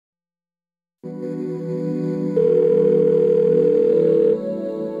Hey,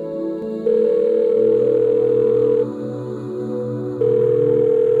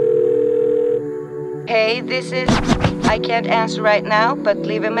 this is... I can't answer right now, but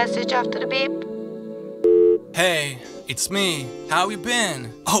leave a message after the beep. Hey, it's me. How you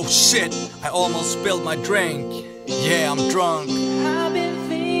been? Oh shit, I almost spilled my drink. Yeah, I'm drunk. I've been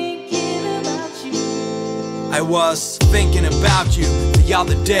thinking about you. I was thinking about you the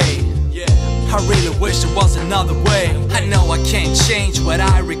other day. Yeah, I really wish there was another way. I know I can't change what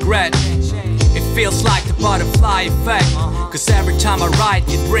I regret. It feels like the butterfly effect, cause every time I write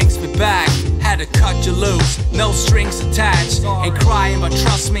it brings me back. Had to cut you loose, no strings attached. Ain't crying but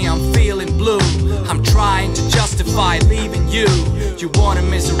trust me, I'm feeling blue. I'm trying to justify leaving you. You wanna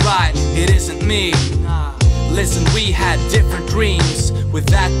miss a ride, it isn't me. Listen, we had different dreams. With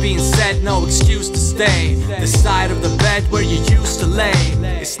that being said, no excuse to stay. The side of the bed where you used to lay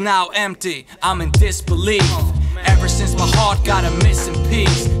is now empty, I'm in disbelief. Ever since my heart got a missing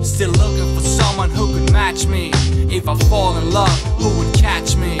piece, still looking for someone who could match me. If I fall in love, who would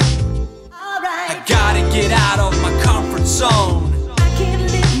catch me? I gotta get out of my comfort zone. I can't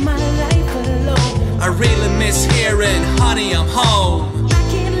live my life alone. I really miss hearing, honey, I'm home. I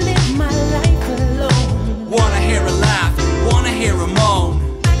can't live my life alone. Wanna hear a laugh, wanna hear a moan.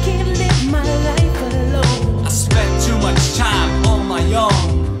 I can't live my life alone. I spent too much time on my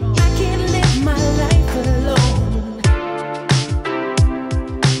own. I can't live my life alone.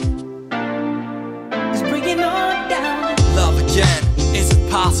 It's bringing on down. Love again, is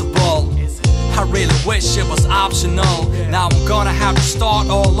it possible? I really wish it was optional. Now I'm gonna have to start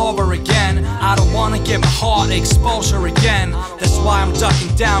all over again. I don't wanna get my heart exposure again. That's why I'm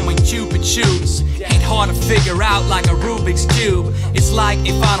ducking down when Cupid shoots. Ain't hard to figure out like a Rubik's Cube. It's like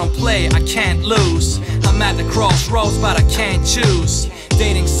if I don't play, I can't lose. I'm at the crossroads but I can't choose.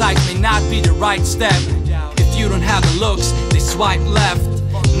 Dating sites may not be the right step. If you don't have the looks, they swipe left.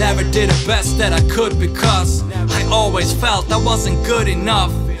 Never did the best that I could because I always felt I wasn't good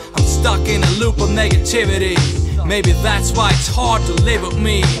enough. I'm stuck in a loop of negativity. Maybe that's why it's hard to live with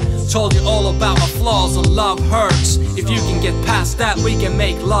me. Told you all about my flaws and love hurts. If you can get past that, we can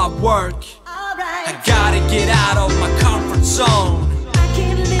make love work. I gotta get out of my comfort zone. I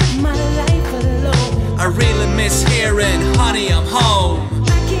can't live my life alone. I really miss hearing, honey, I'm home.